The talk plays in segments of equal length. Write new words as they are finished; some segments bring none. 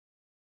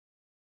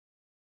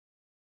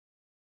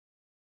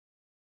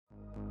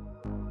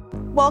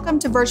Welcome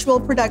to Virtual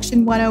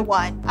Production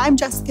 101. I'm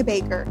Jessica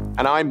Baker.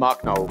 And I'm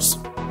Mark Knowles.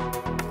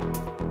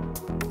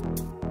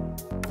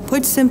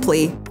 Put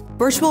simply,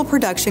 virtual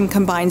production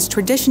combines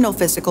traditional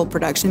physical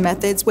production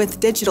methods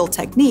with digital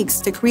techniques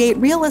to create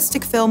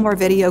realistic film or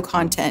video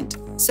content.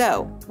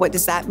 So, what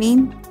does that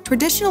mean?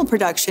 Traditional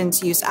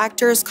productions use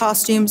actors,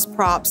 costumes,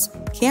 props,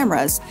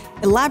 cameras,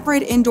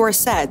 elaborate indoor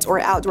sets or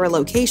outdoor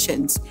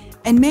locations,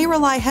 and may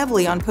rely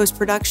heavily on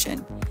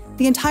post-production.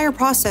 The entire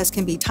process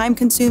can be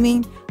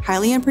time-consuming,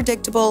 highly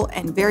unpredictable,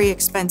 and very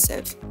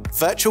expensive.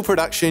 Virtual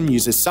production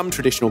uses some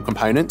traditional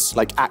components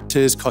like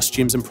actors,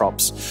 costumes, and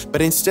props,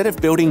 but instead of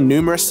building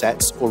numerous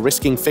sets or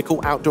risking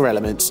fickle outdoor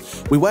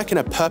elements, we work in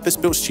a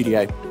purpose-built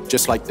studio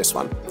just like this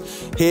one.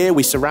 Here,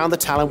 we surround the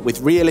talent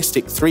with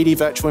realistic 3D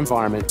virtual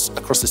environments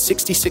across a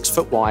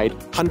 66-foot wide,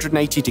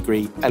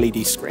 180-degree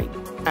LED screen,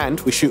 and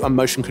we shoot on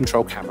motion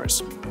control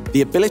cameras.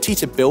 The ability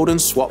to build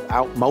and swap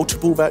out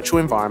multiple virtual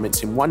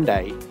environments in one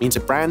day means a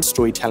brand's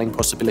storytelling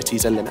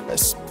possibilities are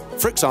limitless.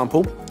 For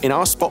example, in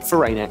our spot for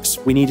Rain-X,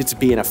 we needed to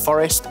be in a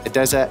forest, a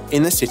desert,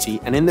 in the city,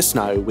 and in the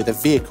snow with a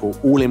vehicle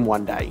all in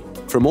one day.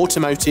 From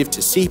automotive to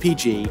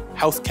CPG,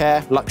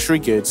 healthcare, luxury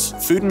goods,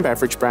 food and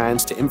beverage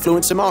brands to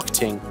influencer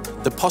marketing,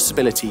 the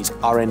possibilities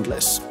are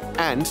endless.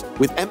 And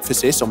with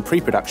emphasis on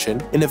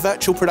pre-production, in the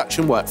virtual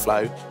production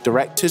workflow,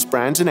 directors,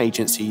 brands, and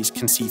agencies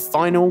can see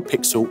final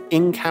pixel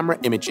in-camera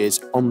images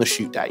on the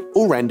shoot day,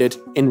 all rendered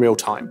in real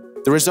time.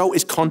 The result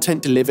is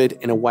content delivered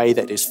in a way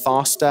that is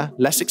faster,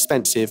 less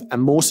expensive,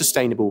 and more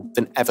sustainable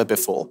than ever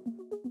before.